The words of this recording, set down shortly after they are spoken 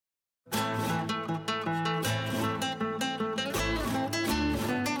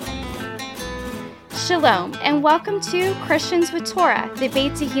Shalom, and welcome to Christians with Torah, the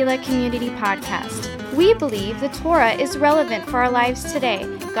Beit Tehillah Community Podcast. We believe the Torah is relevant for our lives today,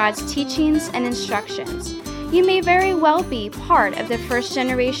 God's teachings and instructions. You may very well be part of the first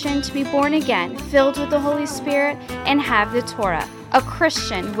generation to be born again, filled with the Holy Spirit, and have the Torah, a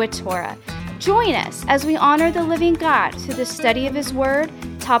Christian with Torah. Join us as we honor the living God through the study of His Word,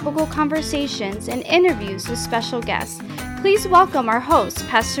 topical conversations, and interviews with special guests. Please welcome our hosts,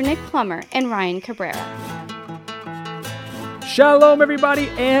 Pastor Nick Plummer and Ryan Cabrera. Shalom, everybody,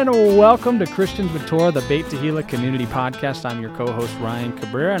 and welcome to Christians with Torah, the Beit Tehillah Community Podcast. I'm your co-host, Ryan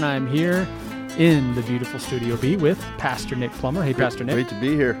Cabrera, and I'm here in the beautiful Studio B with Pastor Nick Plummer. Hey, Pastor Nick. Great to be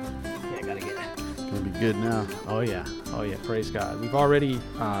here. Yeah, gotta get it. It's going to be good now. Oh, yeah. Praise God. We've already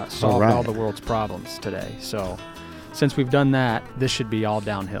solved all the world's problems today, so since we've done that, this should be all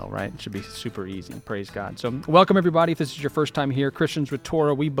downhill, right? It should be super easy. Praise God. So welcome, everybody. If this is your first time here, Christians with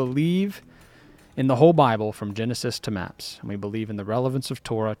Torah, we believe in the whole Bible from Genesis to Maps. And we believe in the relevance of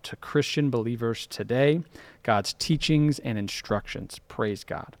Torah to Christian believers today, God's teachings and instructions. Praise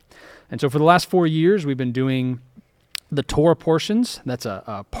God. And so for the last 4 years, we've been doing the Torah portions. That's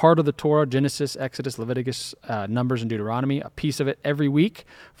a part of the Torah: Genesis, Exodus, Leviticus, Numbers, and Deuteronomy, a piece of it every week.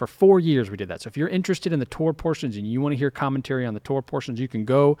 For 4 years we did that. So if you're interested in the Torah portions and you want to hear commentary on the Torah portions, you can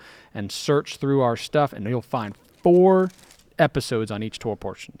go and search through our stuff and you'll find 4 episodes on each Torah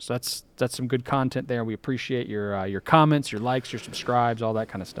portion. So that's some good content there. We appreciate your comments, your likes, your subscribes, all that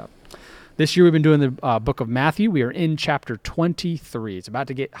kind of stuff. This year we've been doing the book of Matthew. We are in chapter 23. It's about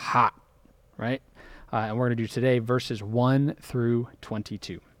to get hot, right? And we're going to do today verses 1 through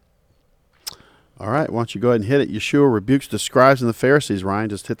 22. All right, why don't you go ahead and hit it. Yeshua rebukes the scribes and the Pharisees. Ryan,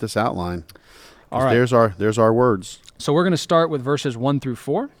 just hit this outline. All right. There's our words. So we're going to start with verses 1 through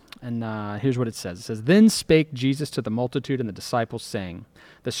 4. And here's what it says. It says, "Then spake Jesus to the multitude and the disciples, saying,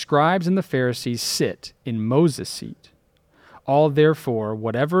 The scribes and the Pharisees sit in Moses' seat. All therefore,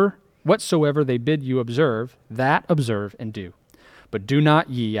 whatsoever they bid you observe, that observe and do. But do not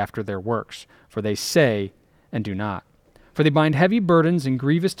ye after their works, for they say and do not. For they bind heavy burdens and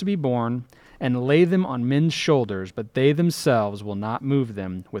grievous to be borne, and lay them on men's shoulders, but they themselves will not move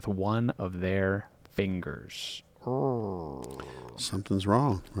them with one of their fingers." Something's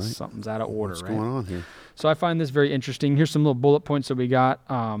wrong, right? Something's out of order, What's right? going on here? So I find this very interesting. Here's some little bullet points that we got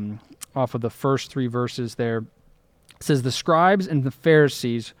off of the first 3 verses there. It says, the scribes and the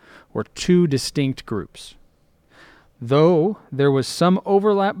Pharisees were 2 distinct groups. Though there was some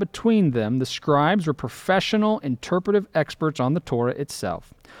overlap between them, the scribes were professional interpretive experts on the Torah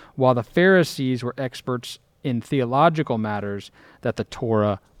itself, while the Pharisees were experts in theological matters that the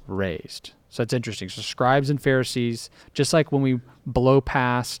Torah raised. So that's interesting. So scribes and Pharisees, just like when we blow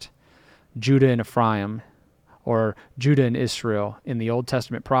past Judah and Ephraim, or Judah and Israel in the Old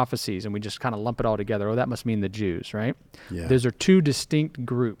Testament prophecies, and we just kind of lump it all together. Oh, that must mean the Jews, right? Yeah. Those are 2 distinct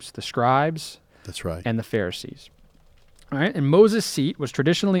groups, the scribes That's right. and the Pharisees. All right, and Moses' seat was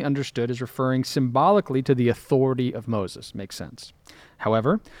traditionally understood as referring symbolically to the authority of Moses. Makes sense.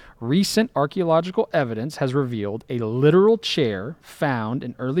 However, recent archaeological evidence has revealed a literal chair found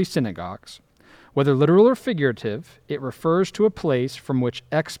in early synagogues. Whether literal or figurative, it refers to a place from which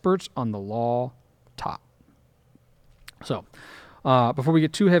experts on the law taught. So, before we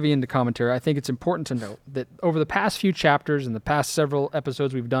get too heavy into commentary, I think it's important to note that over the past few chapters and the past several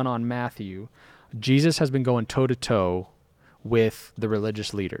episodes we've done on Matthew, Jesus has been going toe-to-toe with the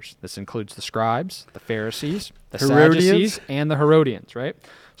religious leaders. This includes the scribes, the Pharisees, the Sadducees, and the Herodians, right?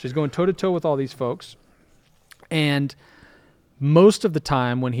 So he's going toe-to-toe with all these folks. And most of the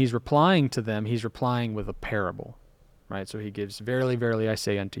time when he's replying to them, he's replying with a parable, right? So he gives, verily, verily, I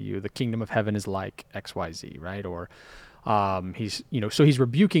say unto you, the kingdom of heaven is like XYZ, right? Or so he's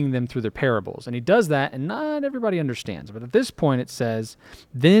rebuking them through their parables. And he does that, and not everybody understands. But at this point it says,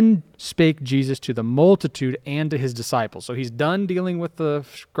 then spake Jesus to the multitude and to his disciples. So he's done dealing with the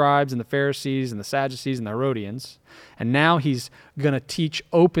scribes and the Pharisees and the Sadducees and the Herodians, and now he's going to teach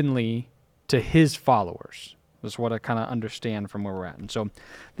openly to his followers. This is what I kind of understand from where we're at. And so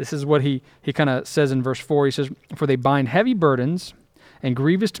this is what he kind of says in verse 4. He says, for they bind heavy burdens and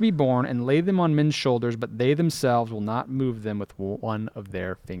grievous to be borne, and lay them on men's shoulders, but they themselves will not move them with one of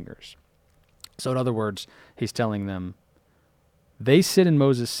their fingers. So in other words, he's telling them, they sit in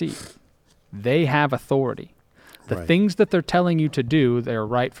Moses' seat. They have authority. The things that they're telling you to do, they're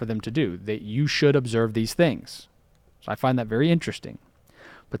right for them to do. That you should observe these things. So I find that very interesting.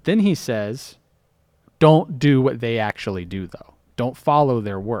 But then he says, don't do what they actually do, though. Don't follow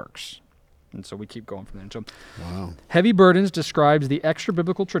their works. And so we keep going from there. So, heavy burdens describes the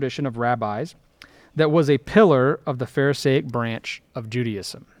extra-biblical tradition of rabbis that was a pillar of the Pharisaic branch of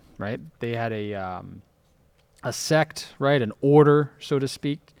Judaism, right? They had a sect, right, an order, so to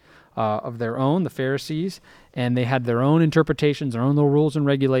speak, of their own, the Pharisees, and they had their own interpretations, their own little rules and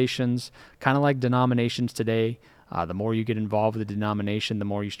regulations, kind of like denominations today. The more you get involved with the denomination, the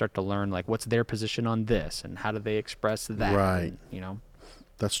more you start to learn, like, what's their position on this, and how do they express that, Right. and,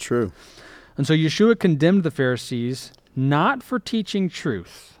 That's true. And so Yeshua condemned the Pharisees not for teaching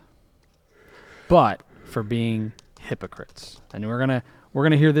truth, but for being hypocrites. And we're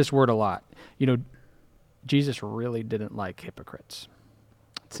gonna hear this word a lot. Jesus really didn't like hypocrites.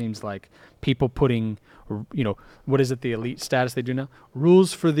 It seems like people putting, what is it, the elite status they do now?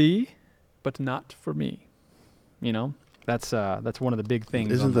 Rules for thee, but not for me. That's one of the big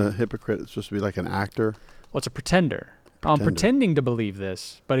things. Isn't the hypocrite supposed to be like an actor? Well, it's a pretender. I'm pretending to believe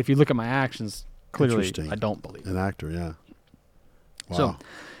this, but if you look at my actions, clearly I don't believe an actor, yeah. Wow. So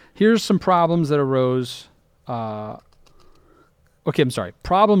here's some problems that arose.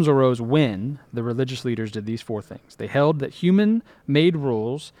 Problems arose when the religious leaders did these 4 things. They held that human-made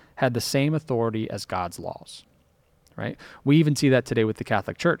rules had the same authority as God's laws. Right? We even see that today with the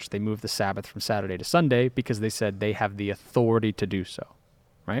Catholic Church. They moved the Sabbath from Saturday to Sunday because they said they have the authority to do so.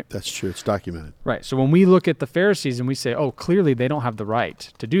 Right? That's true. It's documented. Right. So when we look at the Pharisees and we say, oh, clearly they don't have the right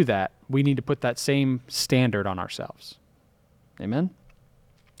to do that, we need to put that same standard on ourselves. Amen?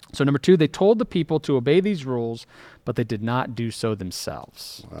 So number 2, they told the people to obey these rules, but they did not do so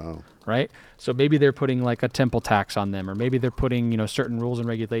themselves. Wow. Right? So maybe they're putting like a temple tax on them, or maybe they're putting, certain rules and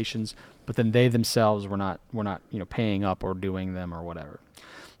regulations, but then they themselves were not, paying up or doing them or whatever.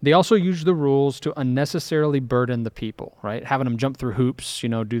 They also used the rules to unnecessarily burden the people, right? Having them jump through hoops,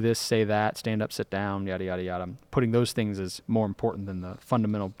 do this, say that, stand up, sit down, yada, yada, yada. Putting those things as more important than the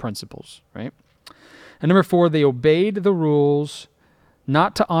fundamental principles, right? And number 4, they obeyed the rules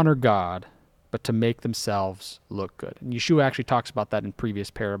not to honor God, but to make themselves look good. And Yeshua actually talks about that in previous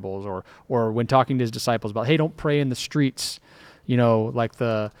parables, or when talking to his disciples about, hey, don't pray in the streets, like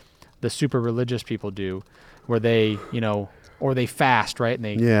the super religious people do, where they, or they fast, right? And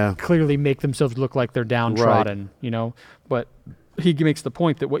they clearly make themselves look like they're downtrodden, But he makes the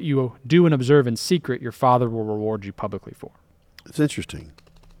point that what you do and observe in secret, your Father will reward you publicly for. It's interesting.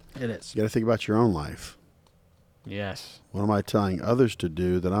 It is. You got to think about your own life. Yes. What am I telling others to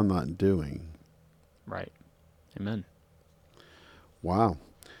do that I'm not doing? Right. Amen. Wow.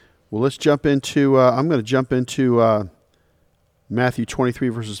 Well, let's jump into, I'm going to jump into Matthew 23,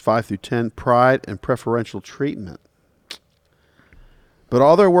 verses 5 through 10, pride and preferential treatment. But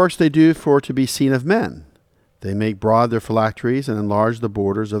all their works they do for to be seen of men. They make broad their phylacteries and enlarge the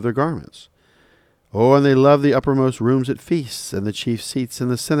borders of their garments. Oh, and they love the uppermost rooms at feasts and the chief seats in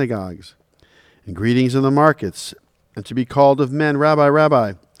the synagogues, and greetings in the markets, and to be called of men, Rabbi,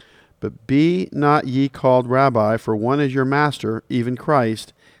 Rabbi. But be not ye called Rabbi, for one is your master, even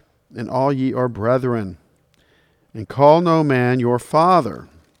Christ, and all ye are brethren. And call no man your father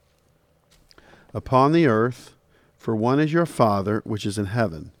upon the earth, for one is your Father which is in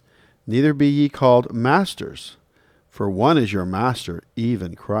heaven. Neither be ye called masters, for one is your master,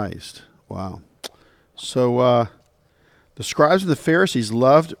 even Christ. Wow. So the scribes and the Pharisees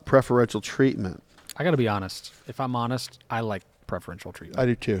loved preferential treatment. I got to be honest. If I'm honest, I like preferential treatment. I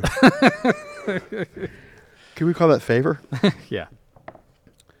do too. Can we call that favor? Yeah.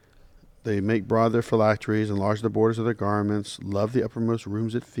 They make broad their phylacteries, enlarge the borders of their garments, love the uppermost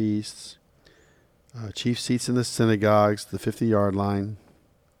rooms at feasts, chief seats in the synagogues, the 50-yard line,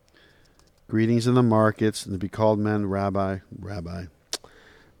 greetings in the markets, and to be called men, Rabbi, Rabbi.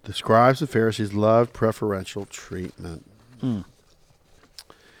 The scribes and Pharisees loved preferential treatment.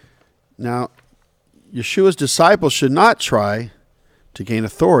 Now, Yeshua's disciples should not try to gain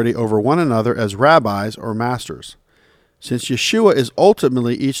authority over one another as rabbis or masters, since Yeshua is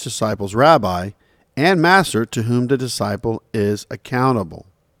ultimately each disciple's rabbi and master to whom the disciple is accountable.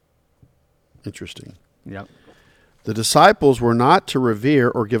 Interesting. Yep. The disciples were not to revere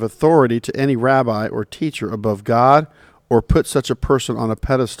or give authority to any rabbi or teacher above God or put such a person on a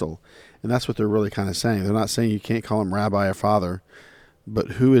pedestal. And that's what they're really kind of saying. They're not saying you can't call him rabbi or father,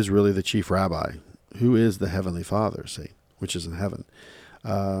 but who is really the chief rabbi? Who is the heavenly Father, see, which is in heaven?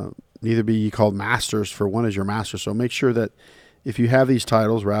 Neither be ye called masters, for one is your master. So make sure that if you have these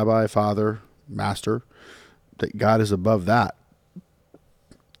titles, rabbi, father, master, that God is above that.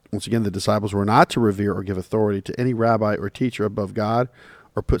 Once again, the disciples were not to revere or give authority to any rabbi or teacher above God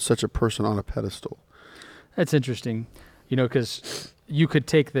or put such a person on a pedestal. That's interesting, because you could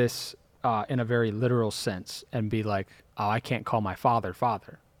take this in a very literal sense and be like, oh, I can't call my father,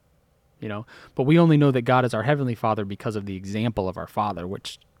 Father. But we only know that God is our heavenly Father because of the example of our Father,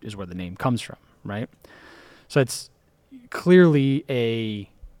 which is where the name comes from, right? So it's clearly a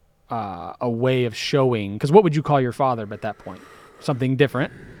a way of showing, because what would you call your father at that point? Something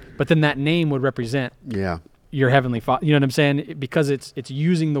different. But then that name would represent your heavenly Father. You know what I'm saying? Because it's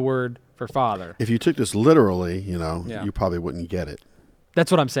using the word for father. If you took this literally, you probably wouldn't get it. That's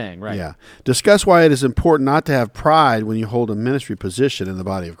what I'm saying, right? Yeah. Discuss why it is important not to have pride when you hold a ministry position in the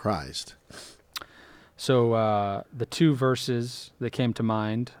body of Christ. So the two verses that came to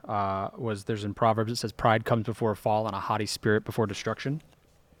mind there's in Proverbs, it says, pride comes before a fall and a haughty spirit before destruction.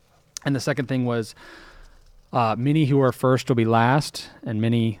 And the second thing was, many who are first will be last, and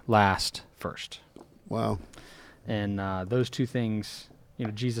many last first. Wow. And those two things,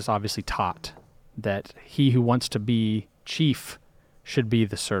 Jesus obviously taught that he who wants to be chief should be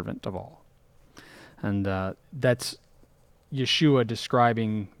the servant of all. And that's Yeshua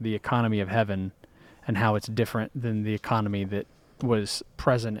describing the economy of heaven and how it's different than the economy that was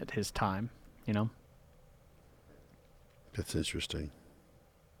present at his time, That's interesting.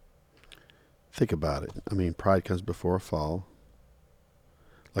 Think about it. I mean, pride comes before a fall.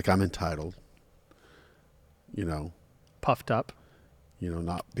 Like I'm entitled, Puffed up.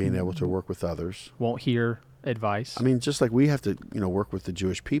 Not being able to work with others. Won't hear advice. I mean, just like we have to, work with the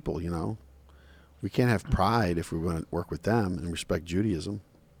Jewish people, We can't have pride if we want to work with them and respect Judaism.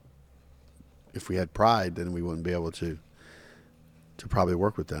 If we had pride, then we wouldn't be able to probably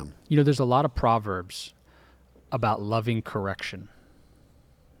work with them. There's a lot of proverbs about loving correction.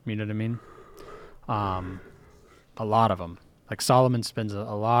 You know what I mean? A lot of them. Like Solomon spends a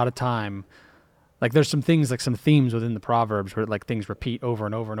lot of time. Like there's some things, like some themes within the Proverbs where like things repeat over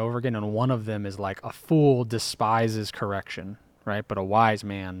and over and over again. And one of them is like a fool despises correction, right? But a wise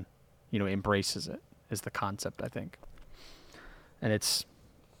man, embraces it is the concept, I think. And it's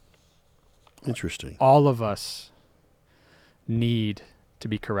interesting. All of us need to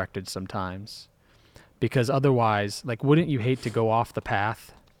be corrected sometimes, because otherwise, like, wouldn't you hate to go off the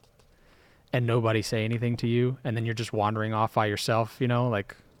path and nobody say anything to you, and then you're just wandering off by yourself,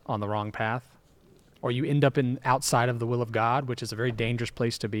 like on the wrong path? Or you end up outside of the will of God, which is a very dangerous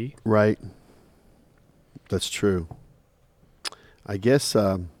place to be. Right. That's true. I guess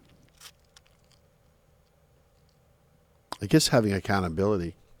having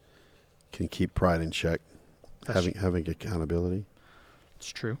accountability can keep pride in check. Having accountability. It's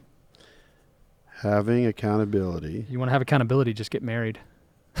true. Having accountability. You want to have accountability, just get married.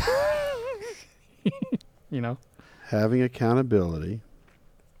 Having accountability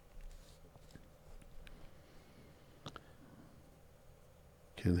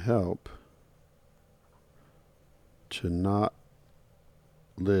can help to not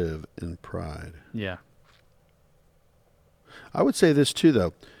live in pride. Yeah. I would say this too,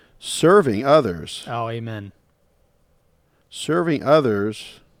 though. Serving others. Oh, amen. Serving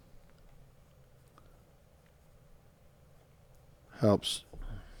others helps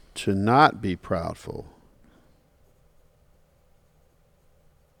to not be proudful.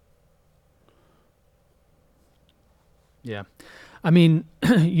 Yeah. I mean,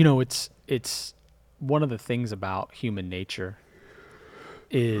 it's one of the things about human nature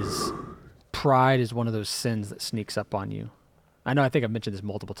is pride is one of those sins that sneaks up on you. I think I've mentioned this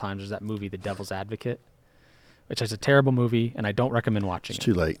multiple times. There's that movie, The Devil's Advocate, which is a terrible movie, and I don't recommend watching it. It's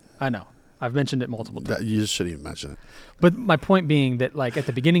too late. I know. I've mentioned it multiple times. You just shouldn't even mention it. But my point being that, like, at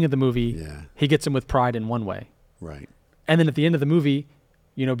the beginning of the movie, he gets him with pride in one way. Right. And then at the end of the movie,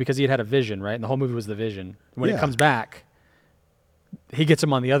 because he had a vision, right? And the whole movie was the vision. When it comes back, he gets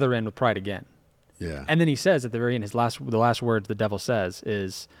him on the other end with pride again. Yeah. And then he says at the very end, the last words the devil says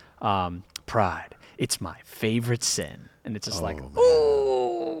is, pride, it's my favorite sin. And it's just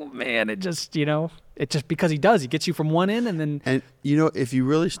man, it just, it just, because he gets you from one end and then. And, if you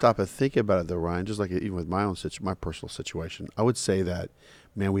really stop and think about it though, Ryan, just like even with my personal situation, I would say that,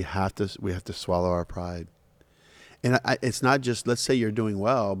 man, we have to swallow our pride. And it's not just, let's say you're doing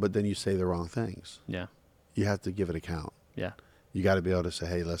well, but then you say the wrong things. Yeah. You have to give an account. Yeah. You got to be able to say,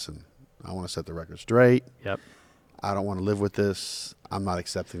 hey, listen, I want to set the record straight. Yep. I don't want to live with this. I'm not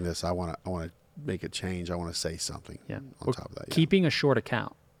accepting this. I want to make a change. I want to say something. Yeah. On top of that. Yeah. Keeping a short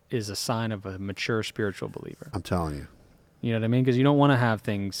account is a sign of a mature spiritual believer. I'm telling you. You know what I mean? Because you don't want to have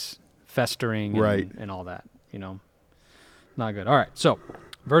things festering and all that, Not good. All right. So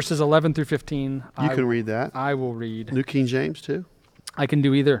verses 11 through 15. You can read that. I will read. New King James too? I can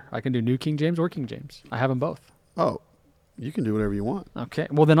do either. I can do New King James or King James. I have them both. Oh, you can do whatever you want. Okay.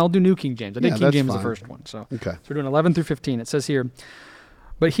 Well, then I'll do New King James. I did King James the first one. So okay. So we're doing 11 through 15. It says here,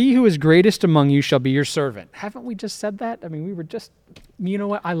 but he who is greatest among you shall be your servant. Haven't we just said that? I mean, we were just, you know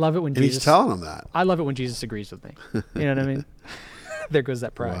what? I love it when Jesus. He's telling them that. I love it when Jesus agrees with me. You know what I mean? There goes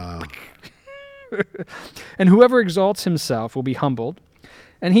that pride. Wow. And whoever exalts himself will be humbled,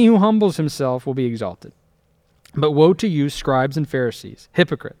 and he who humbles himself will be exalted. But woe to you, scribes and Pharisees,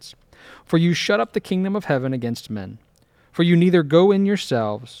 hypocrites! For you shut up the kingdom of heaven against men. For you neither go in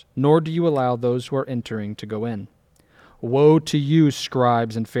yourselves, nor do you allow those who are entering to go in. Woe to you,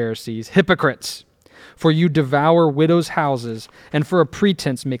 scribes and Pharisees, hypocrites! For you devour widows' houses, and for a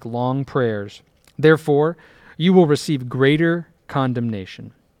pretense make long prayers. Therefore, you will receive greater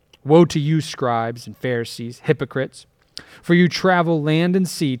condemnation. Woe to you, scribes and Pharisees, hypocrites! For you travel land and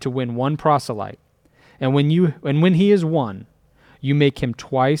sea to win one proselyte, and when he is won, you make him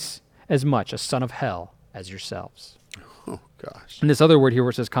twice as much a son of hell as yourselves. Oh gosh. And this other word here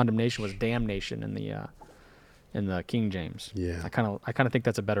where it says condemnation was damnation in the King James. Yeah. I kind of think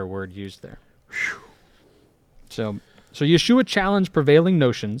that's a better word used there. So Yeshua challenged prevailing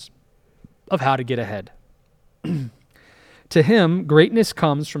notions of how to get ahead. To him, greatness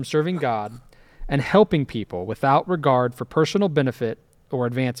comes from serving God and helping people without regard for personal benefit or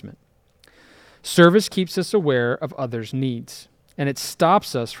advancement. Service keeps us aware of others' needs, and it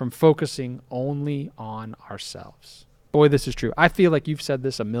stops us from focusing only on ourselves. Boy, this is true. I feel like you've said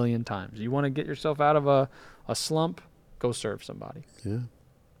this a million times. You want to get yourself out of a slump? Go serve somebody. Yeah.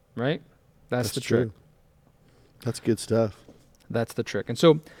 Right? That's the trick. true. That's good stuff. That's the trick. And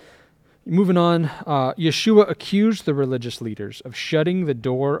so, moving on, Yeshua accused the religious leaders of shutting the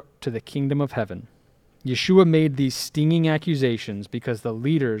door to the kingdom of heaven. Yeshua made these stinging accusations because the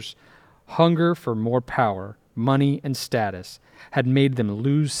leaders' hunger for more power, money, and status had made them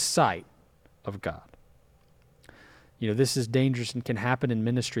lose sight of God. You know, this is dangerous and can happen in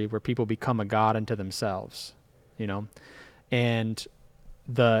ministry where people become a god unto themselves, you know. And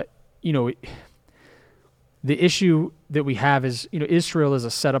the issue that we have is, Israel is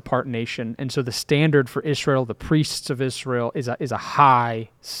a set-apart nation, and so the standard for Israel, the priests of Israel, is a high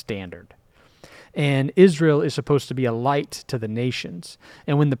standard. And Israel is supposed to be a light to the nations.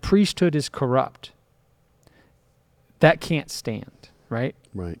 And when the priesthood is corrupt, that can't stand, right?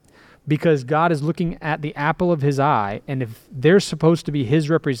 Right. Because God is looking at the apple of his eye, and if they're supposed to be his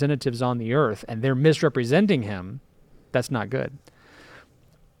representatives on the earth and they're misrepresenting him, that's not good.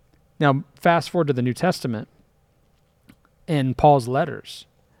 Now, fast forward to the New Testament and Paul's letters,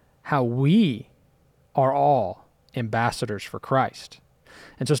 how we are all ambassadors for Christ.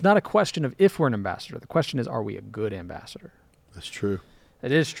 And so it's not a question of if we're an ambassador. The question is, are we a good ambassador? That's true.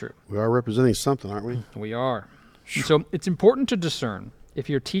 It is true. We are representing something, aren't we? We are. And so it's important to discern if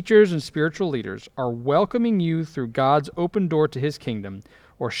your teachers and spiritual leaders are welcoming you through God's open door to his kingdom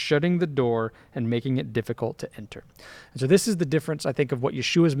or shutting the door and making it difficult to enter. And so this is the difference, I think, of what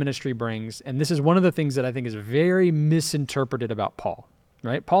Yeshua's ministry brings. And this is one of the things that I think is very misinterpreted about Paul,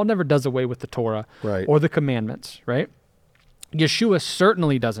 right? Paul never does away with the Torah or the commandments, right? Yeshua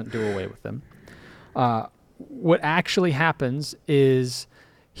certainly doesn't do away with them. What actually happens is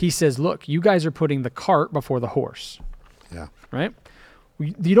he says, look, you guys are putting the cart before the horse. Yeah. Right?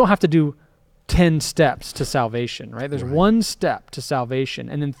 You don't have to do 10 steps to salvation, right? There's one step to salvation.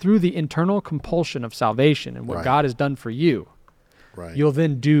 And then through the internal compulsion of salvation and what God has done for you, you'll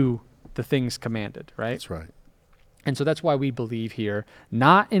then do the things commanded, right? That's right. And so that's why we believe here,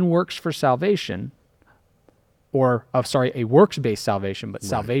 not in works for salvation, or, a works-based salvation, but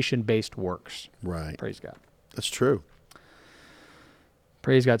salvation-based works. Right. Praise God. That's true.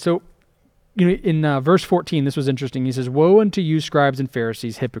 Praise God. So, in verse 14, this was interesting. He says, "Woe unto you, scribes and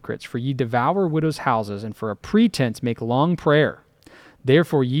Pharisees, hypocrites, for ye devour widows' houses, and for a pretense make long prayer.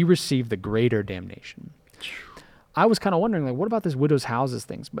 Therefore ye receive the greater damnation." I was kind of wondering, what about this widows' houses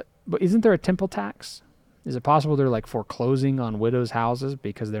things? But isn't there a temple tax? Is it possible they're foreclosing on widows' houses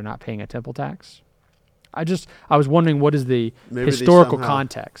because they're not paying a temple tax? I was wondering, what is the historical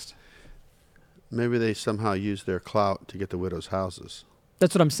context? Maybe they somehow use their clout to get the widows' houses.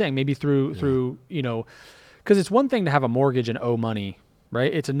 That's what I'm saying. Maybe through because it's one thing to have a mortgage and owe money,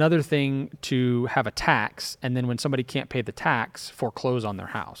 right? It's another thing to have a tax, and then when somebody can't pay the tax, foreclose on their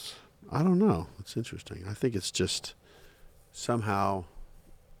house. I don't know. It's interesting. I think it's just somehow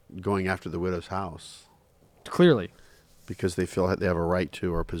going after the widow's house. Clearly. Because they feel like they have a right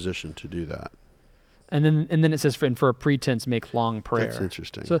to or a position to do that. And then it says, for a pretense, make long prayer. That's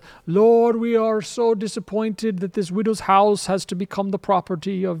interesting. So, Lord, we are so disappointed that this widow's house has to become the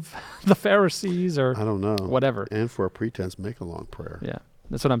property of the Pharisees, or I don't know, whatever. And for a pretense, make a long prayer. Yeah,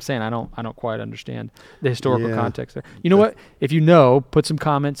 that's what I'm saying. I don't quite understand the historical context there. You know what? If you know, put some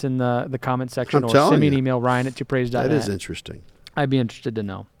comments in the comment section, or send me an email, Ryan@twopraise.net. That is interesting. I'd be interested to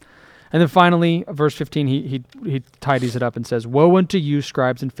know. And then finally, verse 15, he tidies it up and says, "Woe unto you,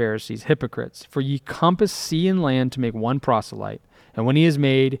 scribes and Pharisees, hypocrites, for ye compass sea and land to make one proselyte, and when he is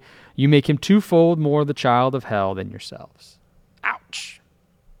made, you make him twofold more the child of hell than yourselves." Ouch.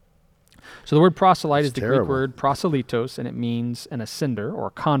 So the word proselyte That's is the terrible. Greek word proselytos, and it means an ascender or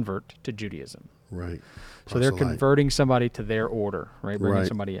a convert to Judaism. Right. So they're Proselyte. converting somebody to their order, right? Bringing Right.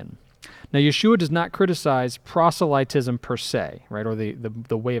 somebody in. Now, Yeshua does not criticize proselytism per se, right? Or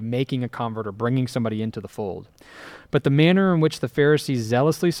the way of making a convert or bringing somebody into the fold. But the manner in which the Pharisees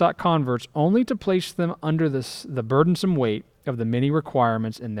zealously sought converts only to place them under the burdensome weight of the many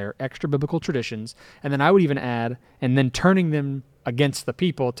requirements in their extra-biblical traditions, and then I would even add, and then turning them against the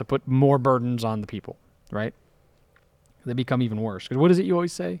people to put more burdens on the people, right? They become even worse. Because what is it you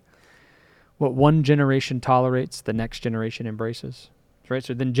always say? What one generation tolerates, the next generation embraces, right?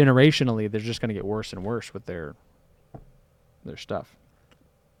 So then generationally, they're just going to get worse and worse with their stuff.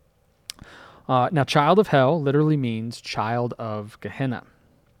 Now, child of hell literally means child of Gehenna,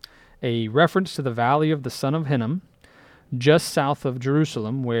 a reference to the valley of the son of Hinnom, just south of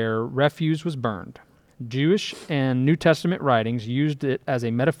Jerusalem, where refuse was burned. Jewish and New Testament writings used it as a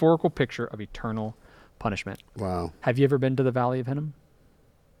metaphorical picture of eternal punishment. Wow. Have you ever been to the valley of Hinnom?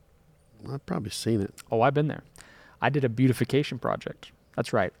 I've probably seen it. Oh, I've been there. I did a beautification project.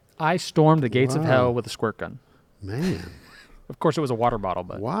 That's right. I stormed the gates of Wow. hell with a squirt gun. Man. Of course, it was a water bottle,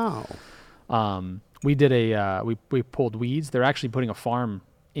 but Wow. we did we pulled weeds. They're actually putting a farm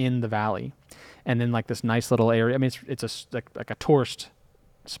in the valley, and then like this nice little area. I mean, it's like a tourist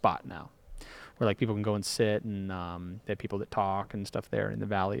spot now, where like people can go and sit, and they have people that talk and stuff there in the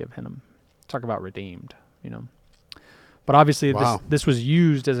valley of Hinnom. Talk about redeemed, you know. But obviously, Wow. this was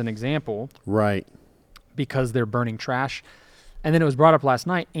used as an example Right. because they're burning trash. And then it was brought up last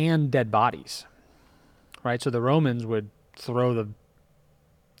night, and dead bodies, right? So the Romans would throw the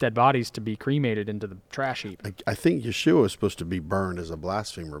dead bodies to be cremated into the trash heap. I think Yeshua was supposed to be burned as a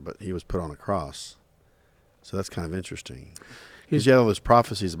blasphemer, but he was put on a cross. So that's kind of interesting. Because you had all those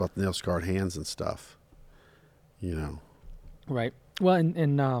prophecies about the nail-scarred hands and stuff. You know. Right. Well,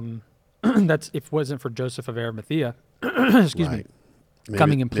 and that's if it wasn't for Joseph of Arimathea, excuse me, Right. Maybe,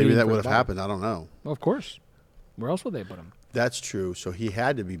 coming and maybe pleading that for would his have body. happened. I don't know. Well, of course. Where else would they put him? That's true. So he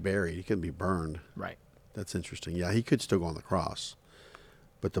had to be buried. He couldn't be burned. Right. That's interesting. Yeah, he could still go on the cross.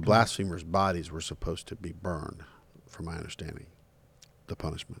 But the blasphemers' bodies were supposed to be burned, from my understanding, the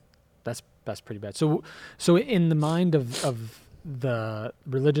punishment. That's pretty bad. So in the mind of the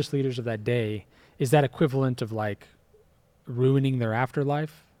religious leaders of that day, is that equivalent of like ruining their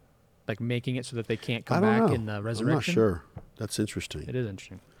afterlife, like making it so that they can't I come don't back know. in the I'm resurrection? not sure. That's interesting. It is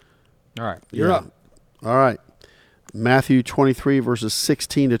interesting. All right, you're Yeah. up. All right. Matthew 23, verses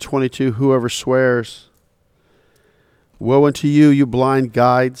 16 to 22. Whoever swears, woe unto you, you blind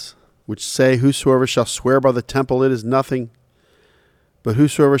guides, which say, whosoever shall swear by the temple, it is nothing. But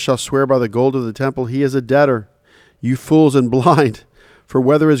whosoever shall swear by the gold of the temple, he is a debtor. You fools and blind, for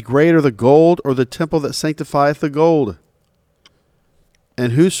whether is greater the gold or the temple that sanctifieth the gold?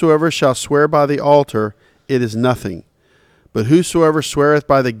 And whosoever shall swear by the altar, it is nothing. But whosoever sweareth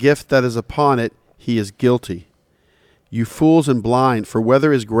by the gift that is upon it, he is guilty. You fools and blind, for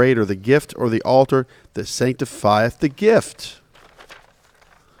whether is greater, the gift or the altar that sanctifieth the gift?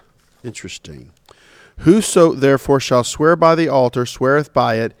 Interesting. Whoso therefore shall swear by the altar sweareth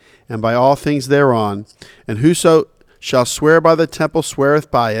by it, and by all things thereon. And whoso shall swear by the temple sweareth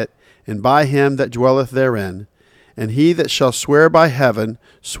by it, and by him that dwelleth therein. And he that shall swear by heaven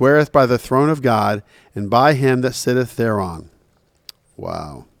sweareth by the throne of God, and by him that sitteth thereon.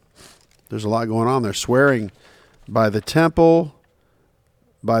 Wow. There's a lot going on there. Swearing by the temple,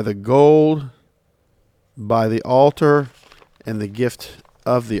 by the gold, by the altar, and the gift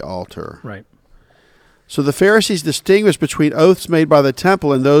of the altar. Right. So the Pharisees distinguished between oaths made by the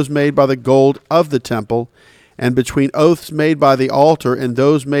temple and those made by the gold of the temple, and between oaths made by the altar and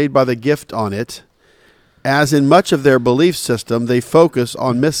those made by the gift on it. As in much of their belief system, they focus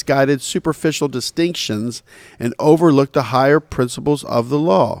on misguided superficial distinctions and overlook the higher principles of the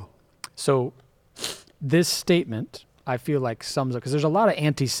law. So this statement, I feel like sums up, because there's a lot of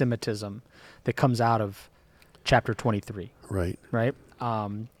anti-Semitism that comes out of chapter 23, Right. right?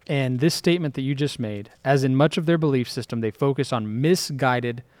 And this statement that you just made, as in much of their belief system, they focus on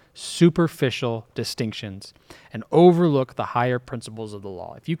misguided superficial distinctions and overlook the higher principles of the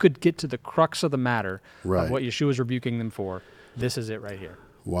law. If you could get to the crux of the matter Right. of what Yeshua is rebuking them for, this is it right here.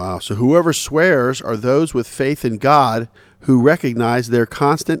 Wow. So whoever swears are those with faith in God who recognize their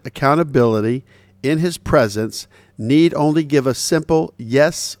constant accountability in his presence, need only give a simple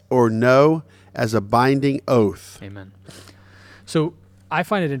yes or no as a binding oath. Amen. So I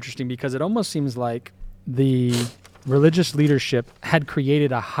find it interesting because it almost seems like the religious leadership had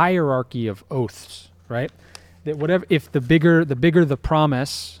created a hierarchy of oaths, right? That whatever, if the bigger the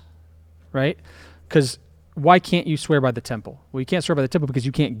promise, right? Because why can't you swear by the temple? Well, you can't swear by the temple because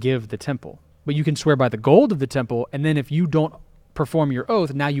you can't give the temple. But you can swear by the gold of the temple, and then if you don't perform your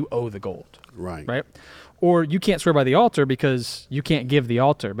oath, now you owe the gold. Right? Or you can't swear by the altar because you can't give the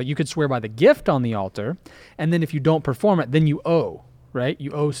altar, but you could swear by the gift on the altar, and then if you don't perform it, then you owe, right?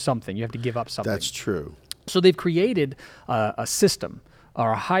 You owe something. You have to give up something. That's true. So they've created a system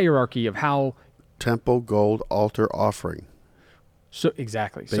or a hierarchy of how... Temple, gold, altar, offering. So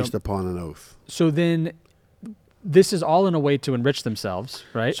exactly. Based upon an oath. So then this is all in a way to enrich themselves,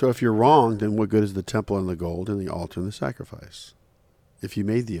 right? So if you're wrong, then what good is the temple and the gold and the altar and the sacrifice? If you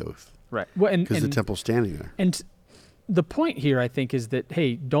made the oath. Right. Well, because the temple's standing there. And the point here, I think, is that,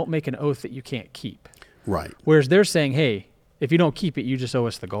 hey, don't make an oath that you can't keep. Right. Whereas they're saying, hey, if you don't keep it, you just owe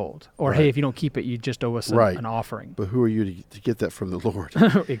us the gold. Or, hey, if you don't keep it, you just owe us an offering. But who are you to get that from the Lord?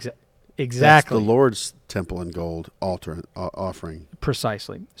 Exactly. That's the Lord's temple and gold, altar, offering.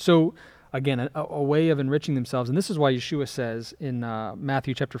 Precisely. So, again, a way of enriching themselves. And this is why Yeshua says in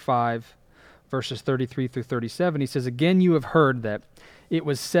Matthew chapter 5, verses 33 through 37, he says, again, you have heard that it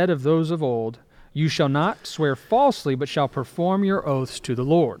was said of those of old, you shall not swear falsely, but shall perform your oaths to the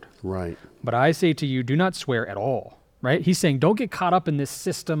Lord. Right. But I say to you, do not swear at all. Right? He's saying don't get caught up in this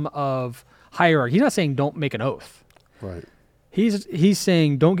system of hierarchy. He's not saying don't make an oath. Right. He's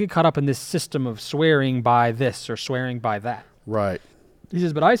saying don't get caught up in this system of swearing by this or swearing by that. Right. He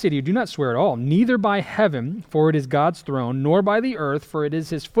says, but I say to you, do not swear at all, neither by heaven, for it is God's throne, nor by the earth, for it is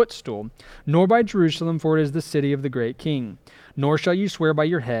his footstool, nor by Jerusalem, for it is the city of the great king. Nor shall you swear by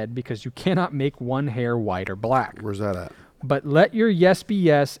your head, because you cannot make one hair white or black. Where's that at? But let your yes be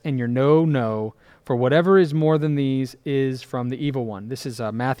yes, and your no, no, for whatever is more than these is from the evil one. This is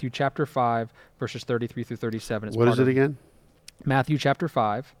Matthew chapter 5, verses 33 through 37. What is it again? Matthew chapter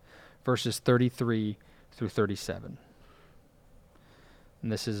 5, verses 33 through 37.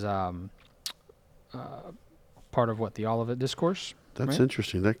 And this is part of what? The Olivet Discourse? That's right?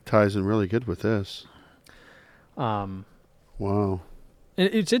 interesting. That ties in really good with this. Wow.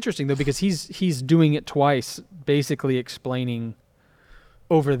 It's interesting, though, because he's doing it twice, basically explaining.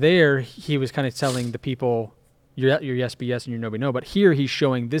 Over there, he was kind of telling the people, your yes be yes and your no be no. But here he's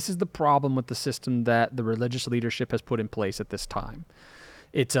showing this is the problem with the system that the religious leadership has put in place at this time.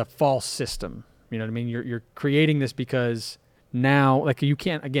 It's a false system. You know what I mean? You're creating this because now, like you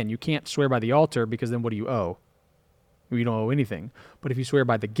can't swear by the altar because then what do you owe? You don't owe anything. But if you swear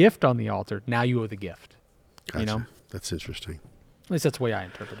by the gift on the altar, now you owe the gift. Gotcha. You know? That's interesting. At least that's the way I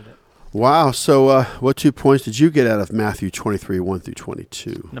interpreted it. Wow. So what 2 points did you get out of Matthew 23, 1 through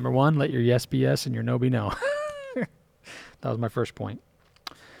 22? Number 1, let your yes be yes and your no be no. That was my first point.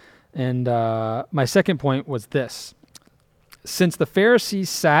 And my second point was this. Since the Pharisees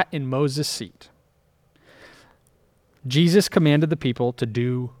sat in Moses' seat, Jesus commanded the people to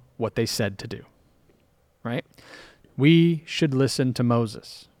do what they said to do. Right? We should listen to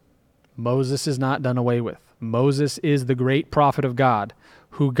Moses. Moses is not done away with. Moses is the great prophet of God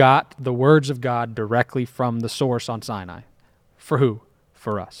who got the words of God directly from the source on Sinai. For who?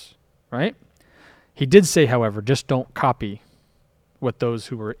 For us. Right? He did say, however, just don't copy what those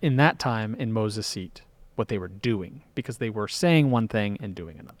who were in that time in Moses' seat, what they were doing, because they were saying one thing and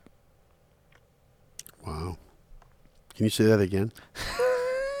doing another. Wow. Can you say that again?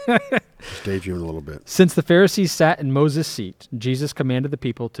 Just daydreaming a little bit. Since the Pharisees sat in Moses' seat, Jesus commanded the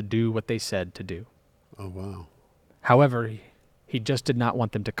people to do what they said to do. Oh, wow. However, he just did not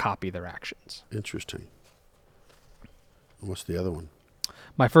want them to copy their actions. Interesting. What's the other one?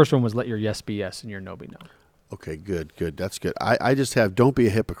 My first one was let your yes be yes and your no be no. Okay, good. That's good. I just have don't be a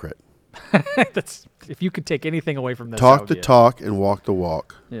hypocrite. That's if you could take anything away from this. Talk the talk and walk the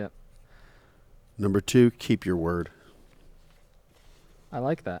walk. Yeah. Number 2, keep your word. I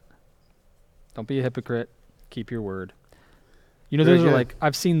like that. Don't be a hypocrite. Keep your word. You know, Very those are good. like,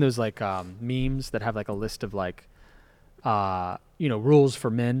 I've seen those like memes that have like a list of like, rules for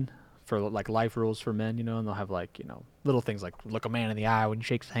men, for like life rules for men, and they'll have like, little things like look a man in the eye when you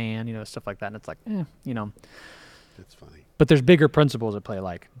shake his hand, stuff like that. And it's like, That's funny. But there's bigger principles at play,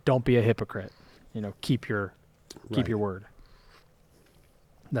 like don't be a hypocrite. Keep your word.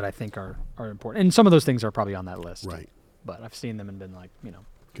 That I think are important. And some of those things are probably on that list. Right. But I've seen them and been like,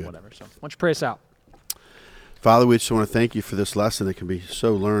 Good. whatever. So why don't you pray us out? Father, we just want to thank you for this lesson. It can be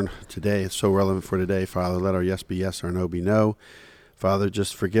so learned today. It's so relevant for today. Father, let our yes be yes, our no be no. Father,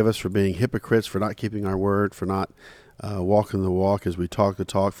 just forgive us for being hypocrites, for not keeping our word, for not walking the walk as we talk the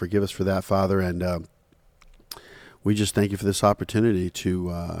talk. Forgive us for that, Father. And we just thank you for this opportunity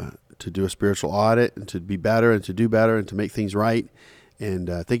to do a spiritual audit and to be better and to do better and to make things right. And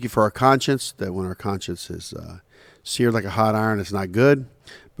thank you for our conscience, that when our conscience is seared like a hot iron, it's not good.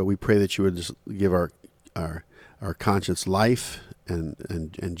 But we pray that you would just give our our conscience life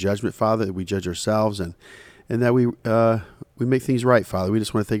and judgment, Father, that we judge ourselves and that we make things right, Father. We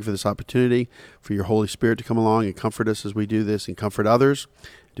just want to thank you for this opportunity, for your Holy Spirit to come along and comfort us as we do this and comfort others,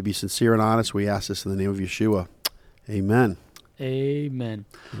 to be sincere and honest. We ask this in the name of Yeshua. Amen. Amen.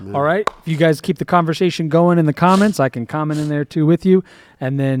 All right. If you guys keep the conversation going in the comments, I can comment in there too with you.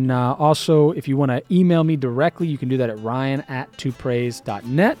 And then also, if you want to email me directly, you can do that at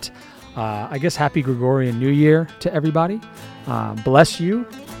ryan@topraise.net. I guess happy Gregorian New Year to everybody. Bless you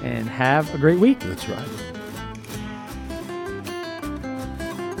and have a great week. That's right.